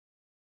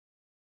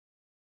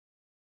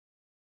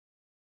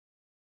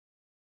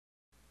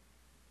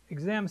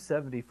Exam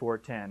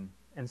 7410,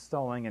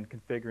 Installing and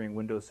Configuring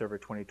Windows Server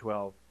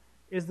 2012,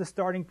 is the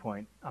starting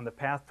point on the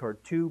path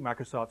toward two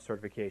Microsoft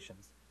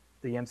certifications,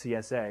 the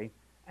MCSA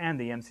and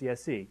the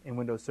MCSE in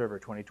Windows Server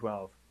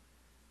 2012.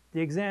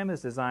 The exam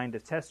is designed to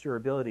test your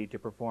ability to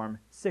perform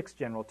 6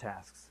 general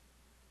tasks: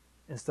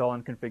 install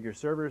and configure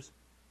servers,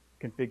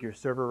 configure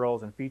server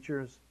roles and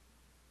features,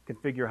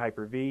 configure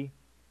Hyper-V,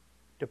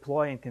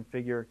 deploy and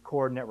configure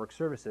core network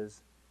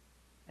services,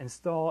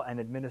 install and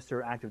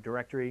administer Active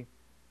Directory,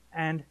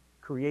 and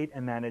create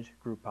and manage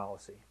group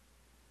policy.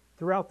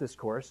 Throughout this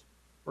course,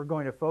 we're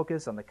going to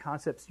focus on the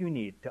concepts you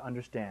need to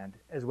understand,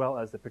 as well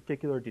as the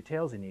particular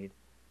details you need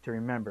to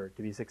remember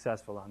to be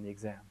successful on the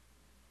exam.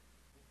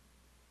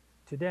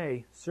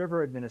 Today,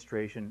 server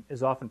administration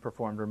is often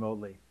performed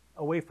remotely,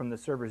 away from the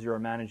servers you are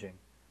managing.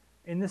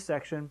 In this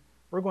section,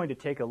 we're going to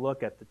take a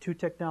look at the 2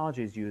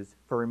 technologies used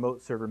for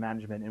remote server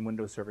management in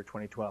Windows Server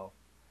 2012.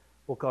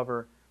 We'll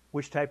cover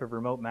which type of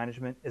remote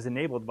management is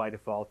enabled by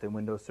default in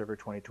Windows Server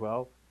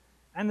 2012,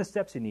 and the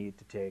steps you need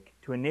to take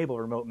to enable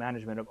remote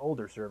management of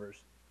older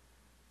servers.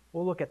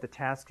 We'll look at the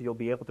tasks you'll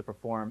be able to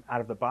perform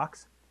out of the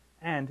box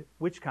and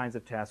which kinds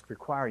of tasks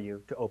require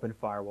you to open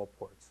firewall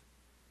ports.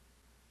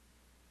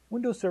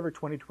 Windows Server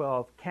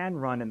 2012 can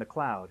run in the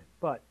cloud,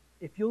 but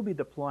if you'll be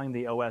deploying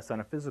the OS on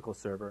a physical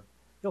server,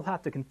 you'll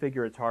have to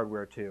configure its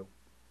hardware too.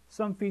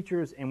 Some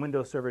features in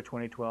Windows Server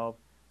 2012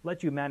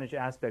 let you manage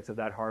aspects of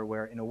that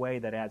hardware in a way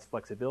that adds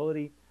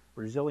flexibility,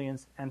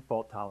 resilience, and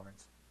fault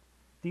tolerance.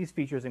 These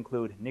features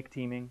include NIC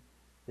Teaming,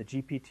 the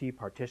GPT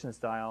partition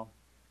style,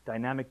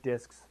 dynamic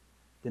disks,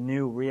 the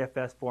new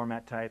ReFS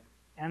format type,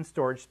 and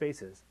storage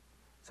spaces.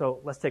 So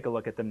let's take a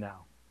look at them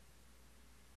now.